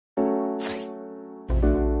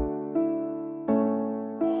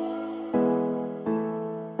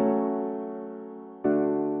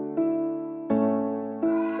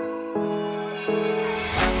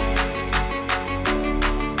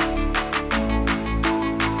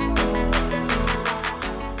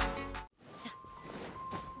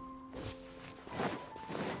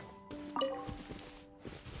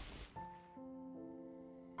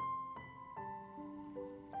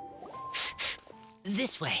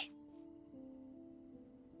way.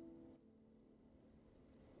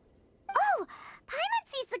 Oh, Paimon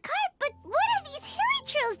sees the cart, but what are these hilly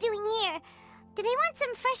trills doing here? Do they want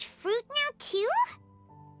some fresh fruit now, too?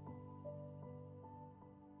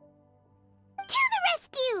 To the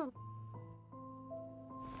rescue!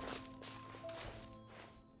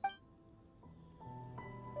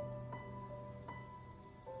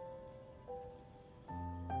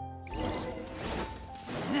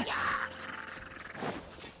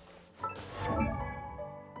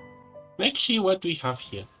 Let's see what we have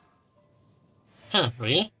here. Huh,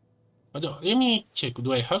 really? Although, let me check.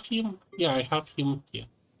 Do I have him? Yeah, I have him here.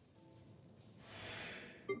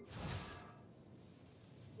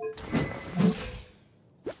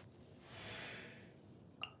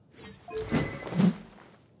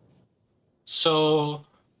 So,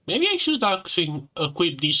 maybe I should actually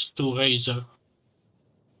equip this to Razor.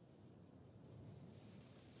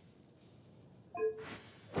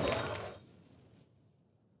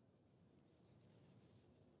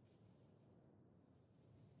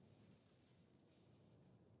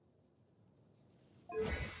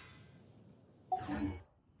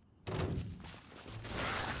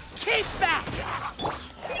 Keep back!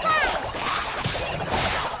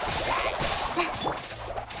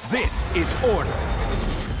 This is order.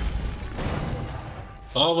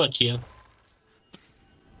 Overkill.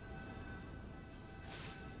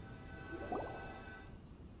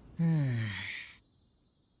 Whew.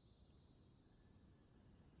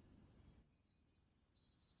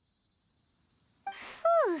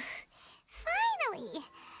 Finally!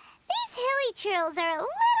 These hilly trills are a little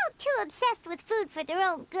too obsessed with food for their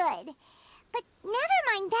own good. But never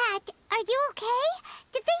mind that. Are you okay?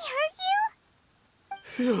 Did they hurt you?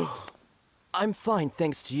 Phew. I'm fine,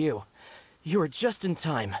 thanks to you. You were just in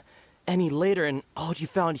time. Any later and all you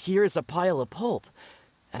found here is a pile of pulp.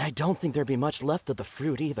 And I don't think there'd be much left of the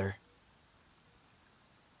fruit either.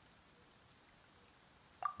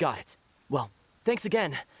 Got it. Well, thanks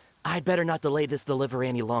again. I'd better not delay this delivery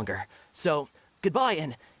any longer. So, goodbye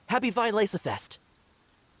and happy Vine Lace-a-Fest.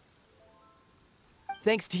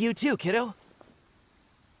 Thanks to you too, kiddo.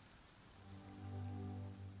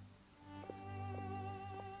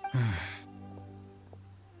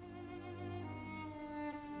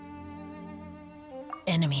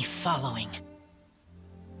 Enemy following.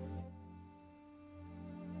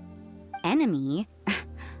 Enemy?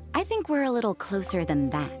 I think we're a little closer than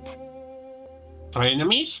that. Our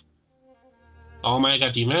enemies? Oh my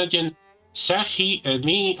god, imagine Sahi and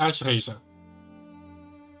me as Razor.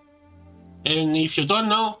 And if you don't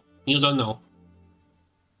know, you don't know.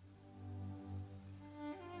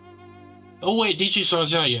 Oh wait, this is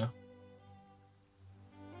Rosaria.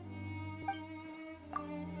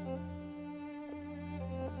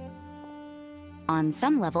 On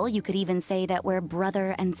some level, you could even say that we're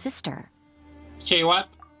brother and sister. Say what?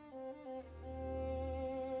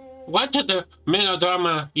 What the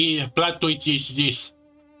melodrama plot twist is this?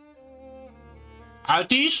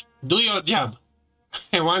 Artist, do your job.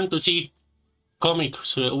 I want to see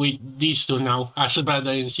comics with these two now as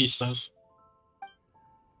brother and sisters.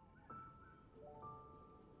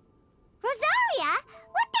 Rosaria?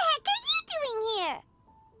 What the heck are you doing here?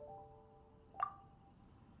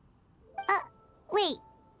 Wait.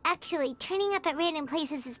 Actually, turning up at random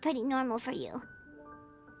places is pretty normal for you.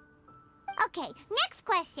 Okay, next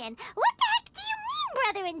question. What the heck do you mean,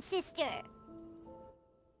 brother and sister?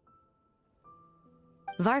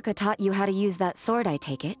 Varka taught you how to use that sword, I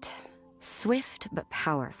take it. Swift but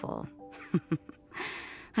powerful.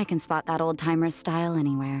 I can spot that old-timer's style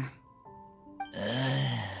anywhere.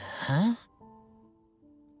 Huh?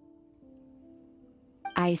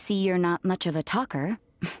 I see you're not much of a talker.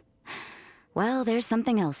 Well, there's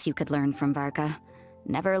something else you could learn from Varka.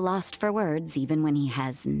 Never lost for words, even when he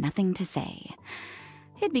has nothing to say.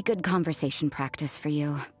 It'd be good conversation practice for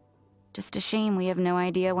you. Just a shame we have no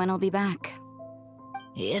idea when he'll be back.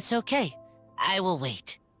 It's okay. I will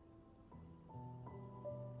wait.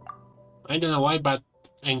 I don't know why, but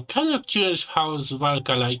I'm kind of curious how's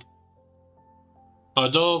Valka like.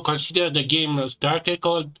 Although consider the game as Dark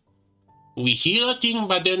Record, we hear a thing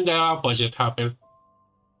but then the opposite happen.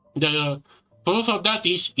 The proof of that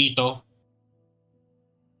is Ito.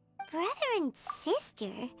 Brother and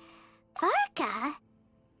sister? Varka?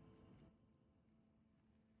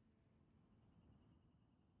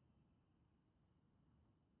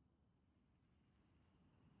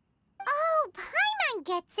 Oh, Paimon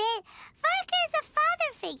gets it. Varka is a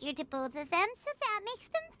father figure to both of them, so that makes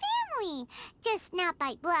them family. Just not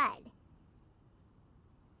by blood.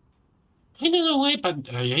 I don't know why,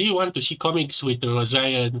 but I really want to see comics with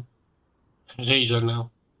Rosaria and Razor now.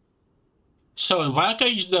 So Valka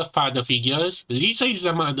is the father figures, Lisa is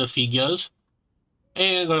the mother figures,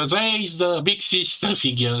 and Rosaria is the big sister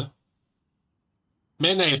figure.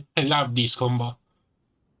 Man, I love this combo.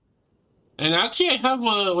 And actually I have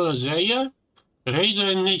Rosaria, Razor,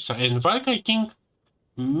 and Lisa, and Valka, I think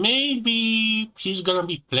maybe she's gonna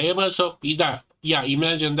be playable, so yeah,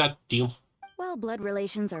 imagine that team. Well, blood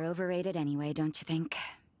relations are overrated anyway, don't you think?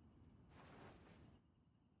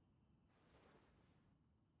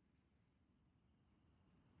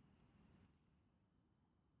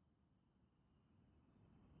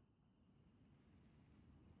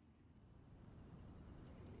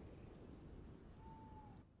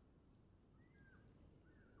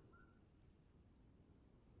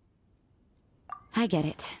 I get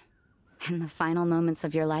it. In the final moments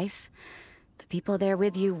of your life, the people there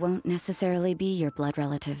with you won't necessarily be your blood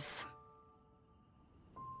relatives.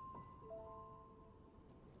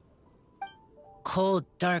 Cold,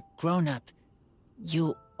 dark grown-up.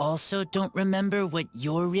 You also don't remember what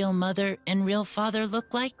your real mother and real father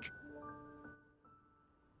look like?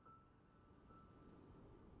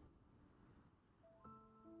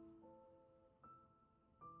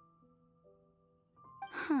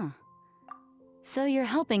 Huh. So you're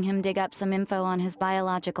helping him dig up some info on his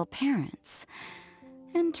biological parents,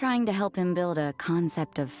 and trying to help him build a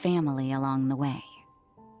concept of family along the way.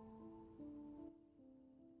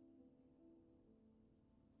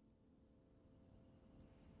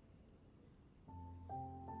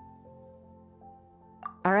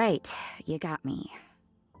 All right, you got me.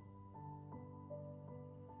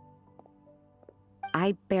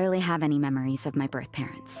 I barely have any memories of my birth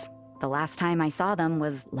parents. The last time I saw them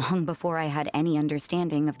was long before I had any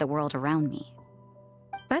understanding of the world around me.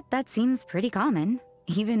 But that seems pretty common.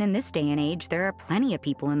 Even in this day and age, there are plenty of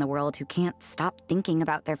people in the world who can't stop thinking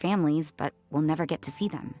about their families, but will never get to see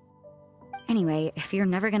them. Anyway, if you're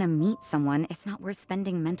never gonna meet someone, it's not worth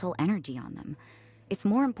spending mental energy on them. It's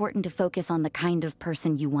more important to focus on the kind of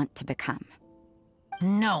person you want to become.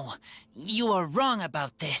 No, you are wrong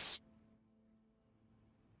about this.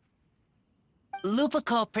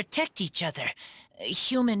 Lupical protect each other.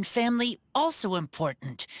 Human family also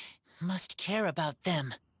important. Must care about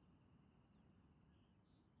them.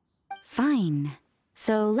 Fine.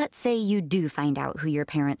 So let's say you do find out who your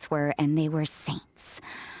parents were and they were saints.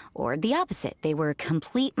 Or the opposite, they were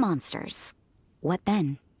complete monsters. What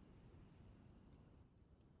then?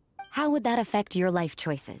 How would that affect your life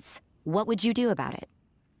choices? What would you do about it?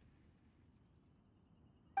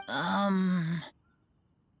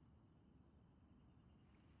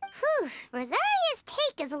 Whew, Rosaria's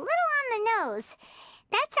take is a little on the nose.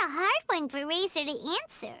 That's a hard one for Razor to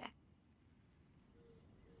answer.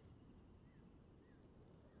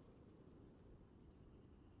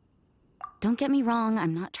 Don't get me wrong,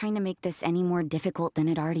 I'm not trying to make this any more difficult than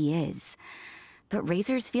it already is. But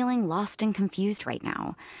Razor's feeling lost and confused right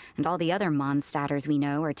now, and all the other Mondstadters we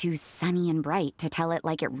know are too sunny and bright to tell it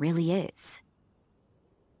like it really is.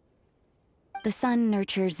 The sun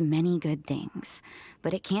nurtures many good things,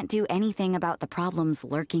 but it can't do anything about the problems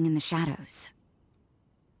lurking in the shadows.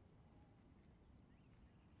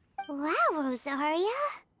 Wow, Rosaria.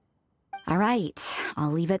 All right,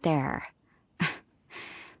 I'll leave it there.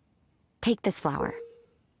 Take this flower.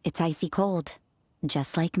 It's icy cold,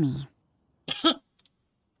 just like me.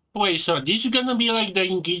 Wait, so this is gonna be like the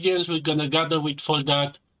ingredients we're gonna gather with for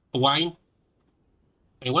that wine?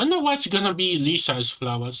 I wonder what's gonna be Lisa's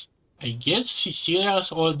flowers. I guess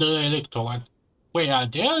Cecilia's or the Electro one. Wait, are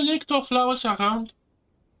there Electro flowers around?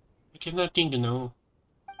 I cannot think now.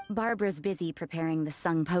 Barbara's busy preparing the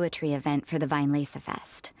sung poetry event for the Weinlese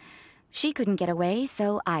Fest. She couldn't get away,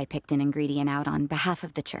 so I picked an ingredient out on behalf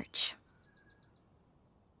of the church.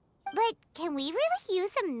 But can we really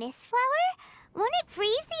use a mist flower? Won't it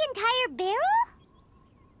freeze the entire barrel?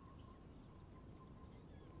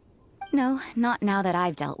 No, not now that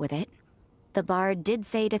I've dealt with it. The bard did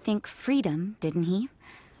say to think freedom, didn't he?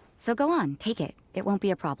 So go on, take it. It won't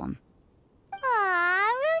be a problem.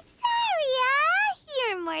 Aw, Rosaria!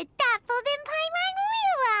 You're more thoughtful than Paimon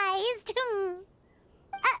realized.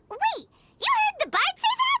 Wait! You heard the bard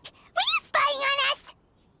say that? Were you spying on us?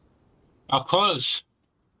 Of course.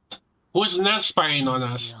 Who's not spying on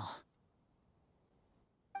us?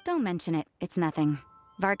 Don't mention it. It's nothing.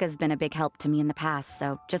 Varka's been a big help to me in the past,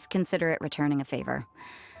 so just consider it returning a favor.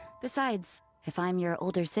 Besides, if I'm your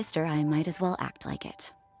older sister, I might as well act like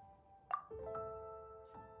it.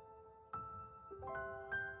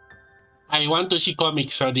 I want to see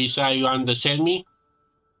comics for this. You understand me?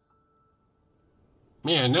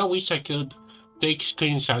 Man, I wish I could take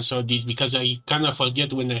screenshots of this because I kind of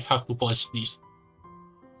forget when I have to post this.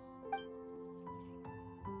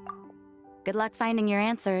 Good luck finding your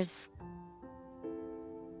answers.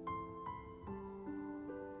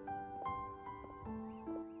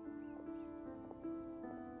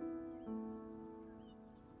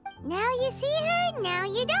 Now you see her, now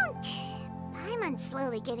you don't. Paimon's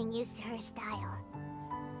slowly getting used to her style.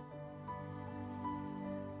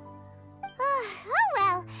 Oh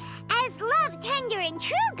well, as love, tender, and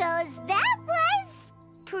true goes, that was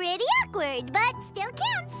pretty awkward, but still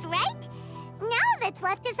counts, right? Now that's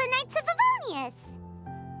left is the Knights of Favonius.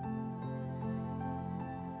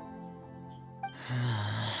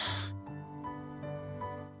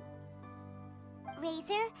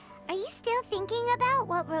 Razor, are you still thinking about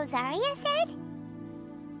what Rosaria said?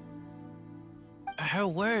 Her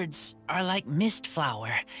words are like mist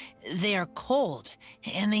flower. They are cold,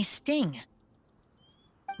 and they sting.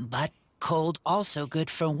 But cold also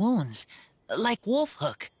good for wounds, like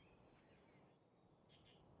Wolfhook.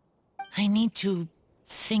 I need to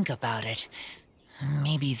think about it.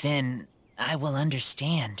 Maybe then I will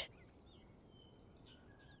understand.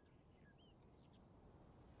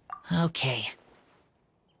 Okay.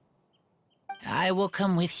 I will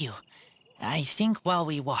come with you. I think while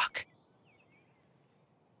we walk.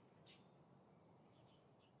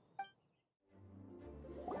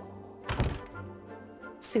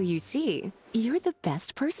 So you see, you're the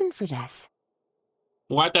best person for this.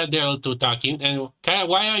 What are they all two talking? And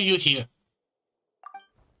why are you here?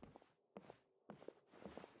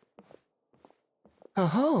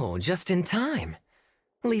 Oh, just in time.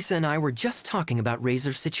 Lisa and I were just talking about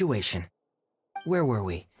Razor's situation. Where were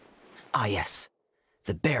we? Ah, yes.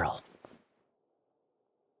 The barrel.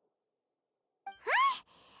 Huh?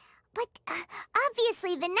 But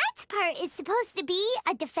obviously the Knight's part is supposed to be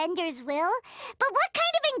a defender's will. But what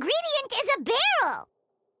kind of ingredient is a barrel?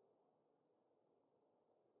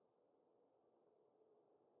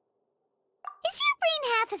 Is your brain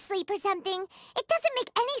half asleep or something? It doesn't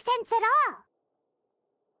make any sense at all.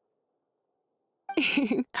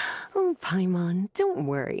 Oh, Paimon, don't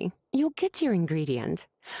worry. You'll get your ingredient.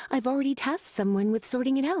 I've already tasked someone with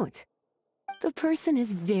sorting it out. The person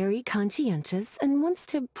is very conscientious and wants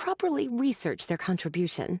to properly research their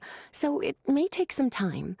contribution, so it may take some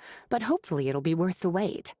time, but hopefully it'll be worth the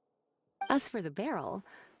wait. As for the barrel,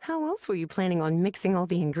 how else were you planning on mixing all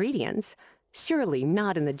the ingredients? Surely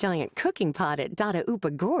not in the giant cooking pot at Dada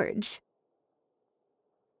Upa Gorge.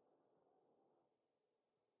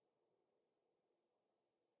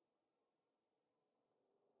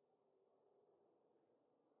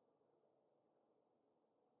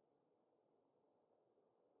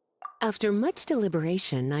 After much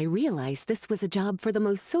deliberation, I realized this was a job for the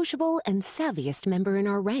most sociable and savviest member in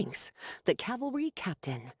our ranks, the cavalry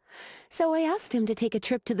captain. So I asked him to take a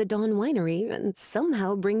trip to the Dawn Winery and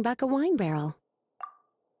somehow bring back a wine barrel.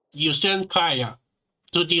 You send Kaya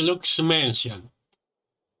to the Lux Mansion.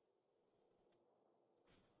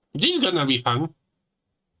 This is gonna be fun.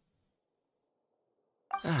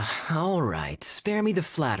 All right, spare me the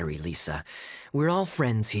flattery, Lisa. We're all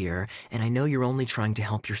friends here, and I know you're only trying to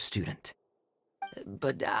help your student.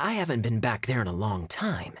 But I haven't been back there in a long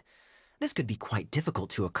time. This could be quite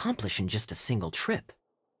difficult to accomplish in just a single trip.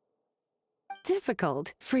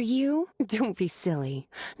 Difficult? For you? Don't be silly.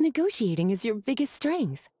 Negotiating is your biggest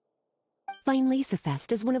strength. Fine Lisa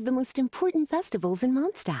Fest is one of the most important festivals in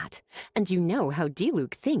Mondstadt, and you know how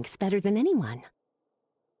Diluc thinks better than anyone.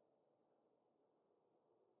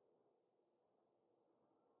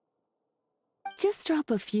 Just drop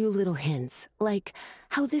a few little hints, like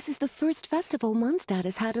how this is the first festival Mondstadt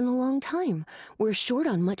has had in a long time. We're short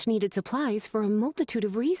on much-needed supplies for a multitude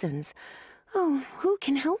of reasons. Oh, who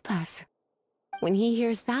can help us? When he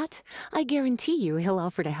hears that, I guarantee you he'll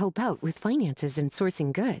offer to help out with finances and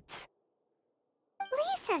sourcing goods.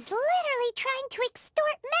 Lisa's literally trying to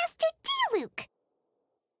extort Master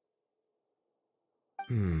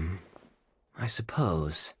Diluc. I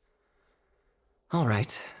suppose. All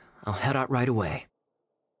right, I'll head out right away.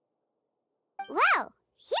 Wow,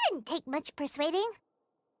 he didn't take much persuading.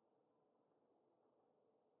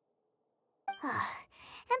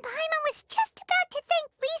 And Paimon was just about to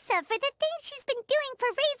thank Lisa for the things she's been doing for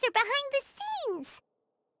Razor behind the scenes.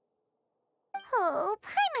 Oh,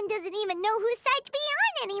 Paimon doesn't even know whose side to be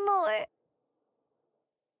on anymore.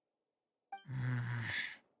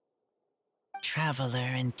 Traveler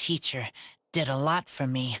and teacher did a lot for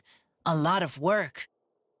me. A lot of work.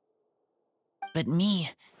 But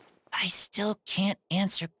me, I still can't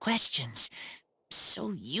answer questions.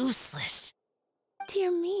 So useless.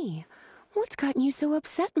 Dear me, what's gotten you so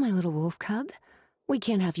upset, my little wolf cub? We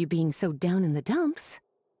can't have you being so down in the dumps.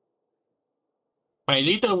 My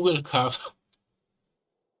little Wilcock.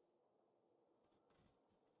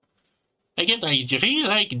 Again, I really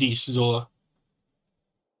like this though.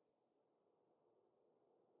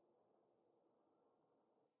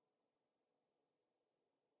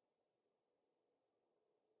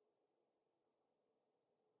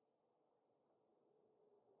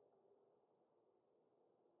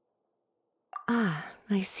 Ah,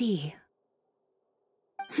 I see.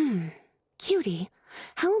 Cutie,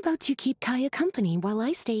 how about you keep Kaya company while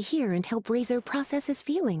I stay here and help Razor process his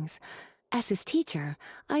feelings? As his teacher,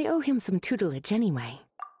 I owe him some tutelage anyway.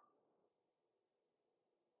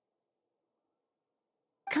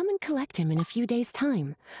 Come and collect him in a few days'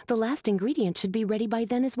 time. The last ingredient should be ready by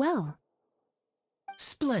then as well.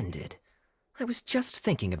 Splendid. I was just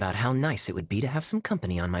thinking about how nice it would be to have some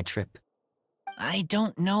company on my trip. I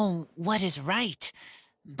don't know what is right,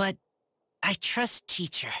 but I trust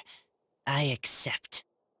teacher. I accept.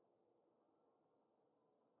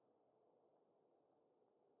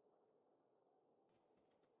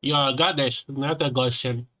 You're a goddess, not a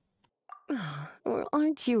godsend. Oh,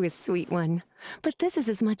 aren't you a sweet one? But this is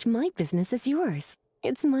as much my business as yours.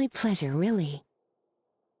 It's my pleasure, really.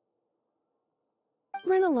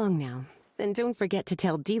 Run along now, and don't forget to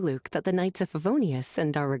tell D-Luke that the Knights of Favonius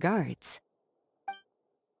send our regards.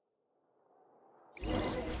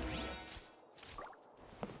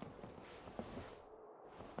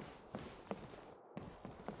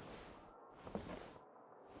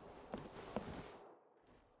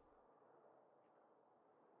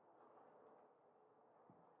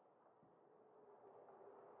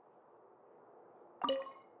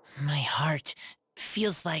 My heart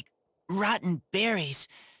feels like rotten berries,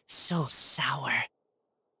 so sour.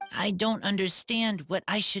 I don't understand what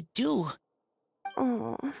I should do.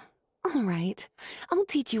 Oh, all right. I'll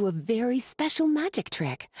teach you a very special magic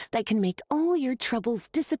trick that can make all your troubles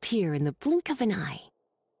disappear in the blink of an eye.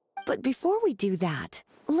 But before we do that,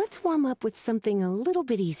 let's warm up with something a little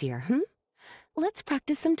bit easier, Let's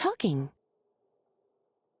practice some talking.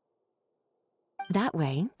 That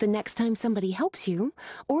way, the next time somebody helps you,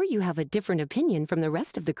 or you have a different opinion from the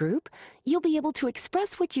rest of the group, you'll be able to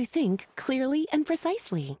express what you think clearly and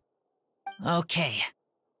precisely. Okay.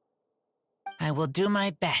 I will do my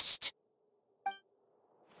best.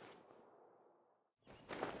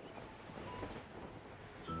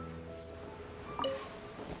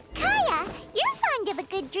 Kaya, you're fond of a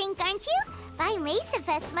good drink, aren't you? Vine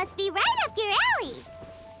Lacerfest must be right up your alley.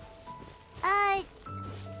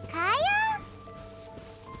 Kaya?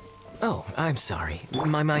 Oh, I'm sorry.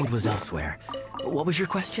 My mind was elsewhere. What was your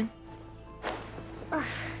question? Ugh.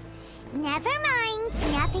 Never mind.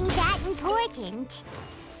 Nothing that important.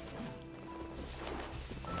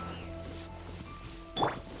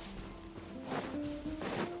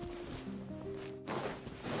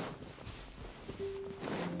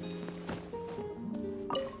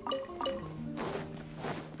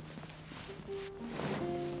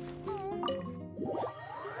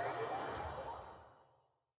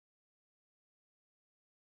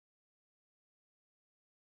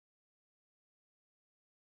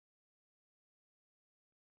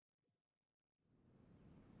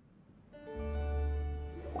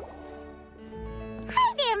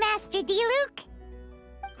 Hi there, Master D-Luke.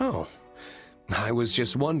 Oh, I was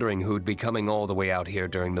just wondering who'd be coming all the way out here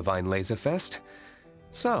during the Vine Laserfest.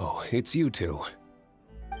 So, it's you two.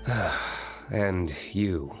 And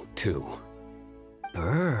you, too.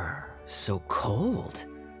 Brr, so cold.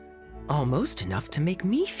 Almost enough to make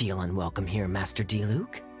me feel unwelcome here, Master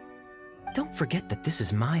D-Luke. Don't forget that this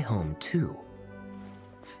is my home, too.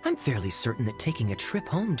 I'm fairly certain that taking a trip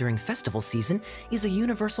home during festival season is a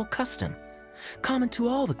universal custom, common to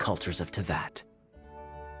all the cultures of Teyvat.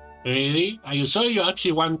 Really? Are you sure you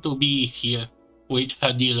actually want to be here with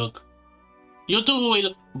a D-Luke? You two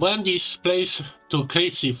will burn this place to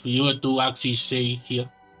crisp if you were to actually stay here.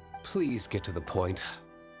 Please get to the point.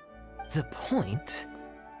 The point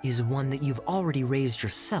is one that you've already raised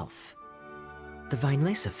yourself. The Vine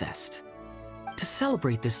Lacerfest. To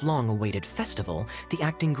celebrate this long-awaited festival, the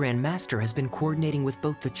Acting Grand Master has been coordinating with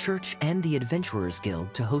both the Church and the Adventurers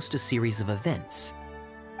Guild to host a series of events.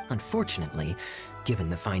 Unfortunately, given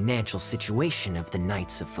the financial situation of the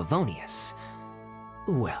Knights of Favonius,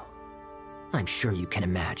 well, I'm sure you can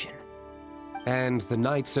imagine. And the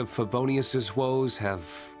Knights of Favonius's woes have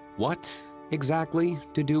what, exactly,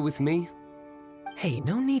 to do with me? Hey,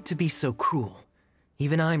 no need to be so cruel.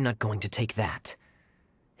 Even I'm not going to take that.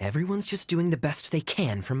 Everyone's just doing the best they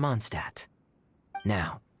can for Mondstadt.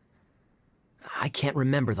 Now, I can't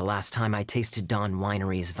remember the last time I tasted Dawn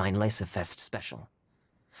Winery's Vine Lacerfest special.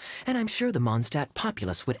 And I'm sure the Mondstadt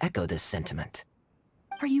populace would echo this sentiment.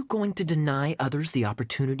 Are you going to deny others the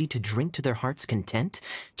opportunity to drink to their heart's content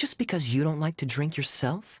just because you don't like to drink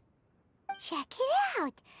yourself? Check it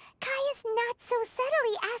out. Kaya's not so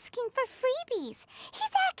subtly asking for freebies.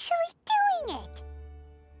 He's actually doing it.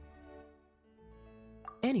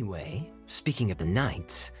 Anyway, speaking of the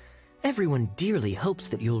Knights, everyone dearly hopes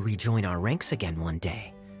that you'll rejoin our ranks again one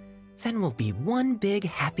day. Then we'll be one big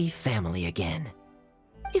happy family again.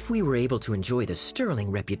 If we were able to enjoy the sterling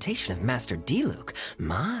reputation of Master Diluc,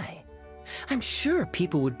 I'm sure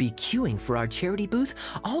people would be queuing for our charity booth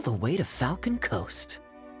all the way to Falcon Coast.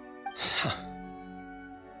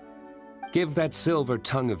 Give that silver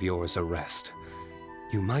tongue of yours a rest.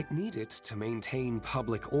 You might need it to maintain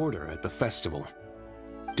public order at the festival.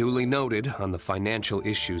 Duly noted on the financial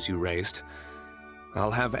issues you raised.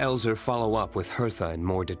 I'll have Elzer follow up with Hertha in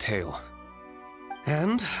more detail.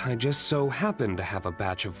 And I just so happen to have a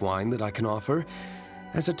batch of wine that I can offer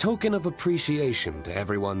as a token of appreciation to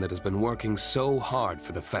everyone that has been working so hard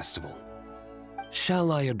for the festival.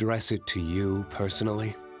 Shall I address it to you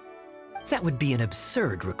personally? That would be an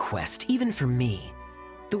absurd request, even for me.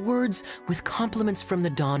 The words, "with compliments from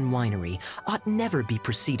the Dawn Winery," ought never be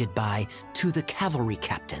preceded by, "to the cavalry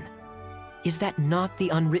captain." Is that not the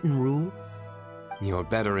unwritten rule? You're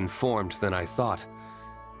better informed than I thought.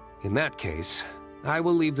 In that case, I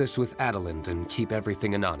will leave this with Adelind and keep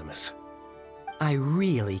everything anonymous. I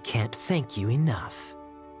really can't thank you enough.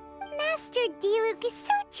 Master Diluc is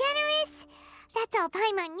so generous. That's all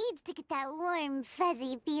Paimon needs to get that warm,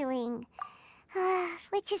 fuzzy feeling.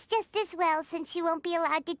 Which is just as well since she won't be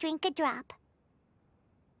allowed to drink a drop.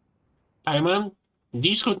 Paimon,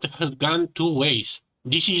 this could have gone two ways.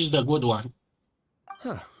 This is the good one.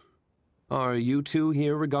 Huh. Are you two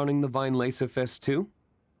here regarding the Vine Laser Fest too?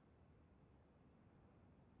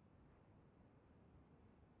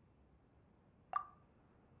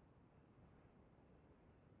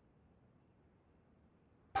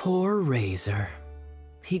 Poor Razor.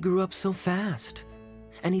 He grew up so fast,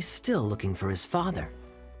 and he's still looking for his father.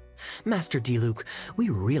 Master Diluc, we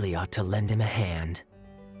really ought to lend him a hand.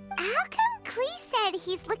 How come Klee said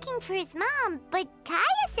he's looking for his mom, but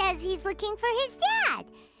Kaya says he's looking for his dad?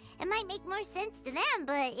 It might make more sense to them,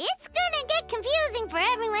 but it's gonna get confusing for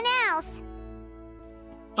everyone else.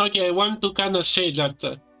 Okay, I want to kind of say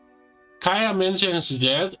that Kaya mentions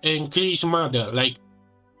dad and Klee's mother. Like,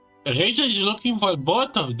 Razor is looking for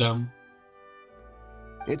both of them.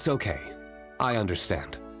 It's okay. I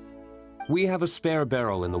understand. We have a spare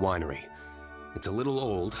barrel in the winery. It's a little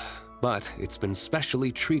old, but it's been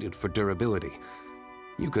specially treated for durability.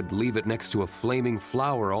 You could leave it next to a flaming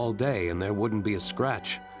flower all day and there wouldn't be a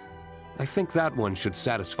scratch. I think that one should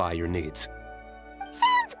satisfy your needs.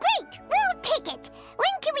 Sounds great! We'll take it!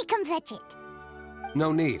 When can we come fetch it?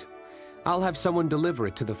 No need. I'll have someone deliver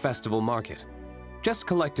it to the festival market. Just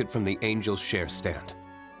collect it from the Angel's Share stand.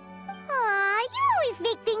 Aw, you always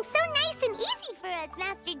make things so nice and easy for us,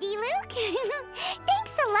 Master Diluc.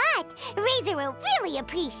 Thanks a lot. Razor will really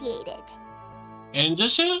appreciate it. Angel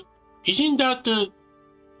Shell? Isn't that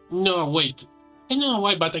No, wait. I don't know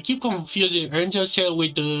why, but I keep confusing Angel Shell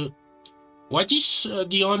with what is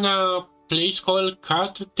the place called?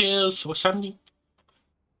 Cattails or something?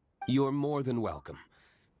 You're more than welcome.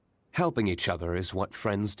 Helping each other is what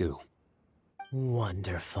friends do.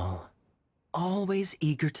 Wonderful. Always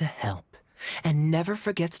eager to help, and never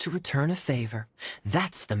forgets to return a favor.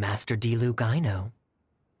 That's the Master Diluc I know.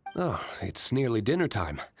 Oh, it's nearly dinner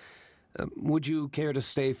time. Would you care to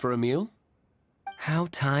stay for a meal? How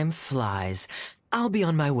time flies. I'll be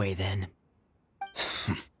on my way then.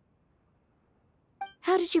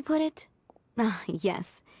 How did you put it? Ah,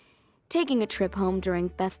 yes. Taking a trip home during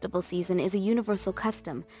festival season is a universal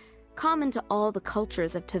custom, common to all the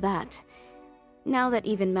cultures of Teyvat. Now that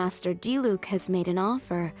even Master Diluc has made an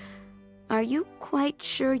offer, are you quite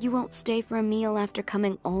sure you won't stay for a meal after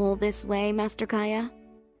coming all this way, Master Kaya?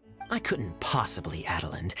 I couldn't possibly,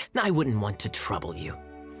 Adelind. I wouldn't want to trouble you.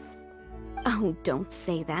 Oh, don't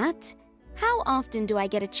say that. How often do I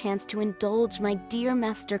get a chance to indulge my dear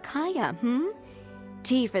Master Kaya,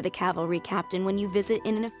 Tea for the cavalry captain when you visit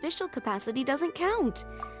in an official capacity doesn't count.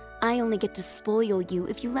 I only get to spoil you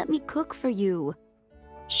if you let me cook for you.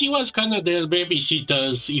 She was kind of their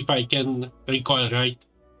babysitters, if I can recall right.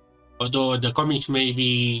 Although the comics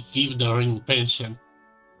maybe give the ring pension.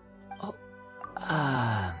 Oh,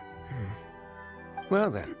 Well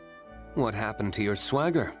then, what happened to your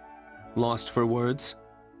swagger? Lost for words?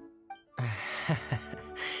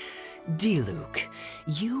 Diluc,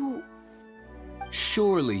 you...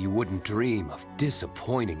 Surely you wouldn't dream of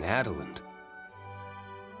disappointing Adelind.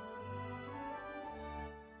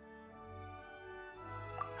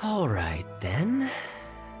 All right, then.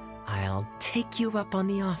 I'll take you up on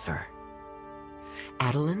the offer.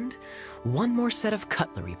 Adeland, one more set of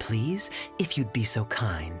cutlery, please, if you'd be so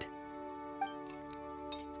kind.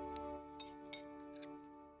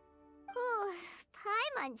 Ooh,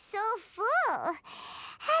 Paimon's so full.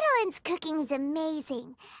 Adelin's cooking is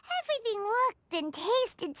amazing. Everything looked and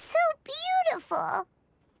tasted so beautiful.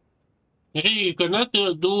 Okay, you cannot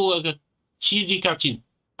do cheesy cutting.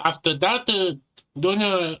 After that, don't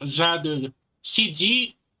add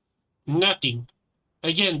CG, nothing.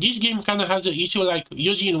 Again, this game kind of has an issue like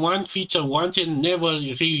using one feature once and never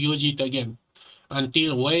reuse it again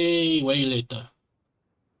until way, way later.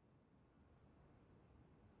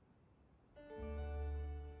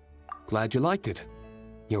 Glad you liked it.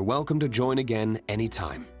 You're welcome to join again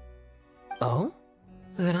anytime. Oh?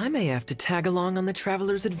 Then I may have to tag along on the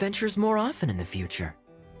Traveler's adventures more often in the future.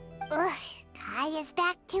 Ugh, Kaya's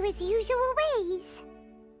back to his usual ways.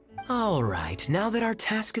 All right, now that our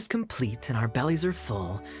task is complete and our bellies are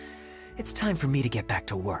full, it's time for me to get back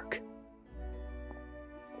to work.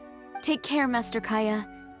 Take care, Master Kaya.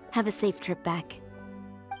 Have a safe trip back.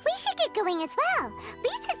 We should get going as well.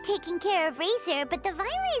 Lisa's taking care of Razor, but the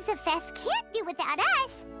Vine Fest can't do without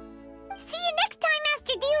us. See you next time,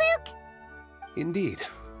 Master D-Luke! Indeed.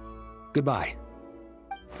 Goodbye.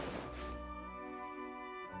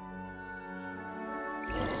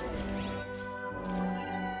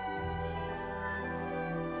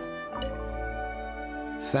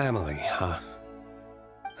 Family, huh?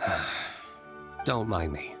 Don't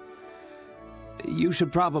mind me. You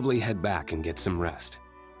should probably head back and get some rest.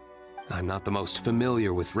 I'm not the most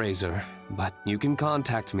familiar with Razor, but you can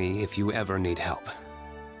contact me if you ever need help.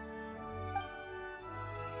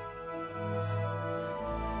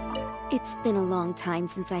 It's been a long time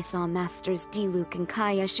since I saw Masters D-Luke and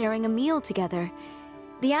Kaya sharing a meal together.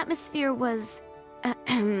 The atmosphere was...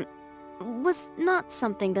 was not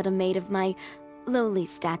something that a maid of my lowly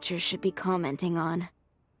stature should be commenting on.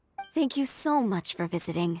 Thank you so much for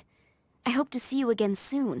visiting. I hope to see you again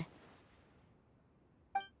soon.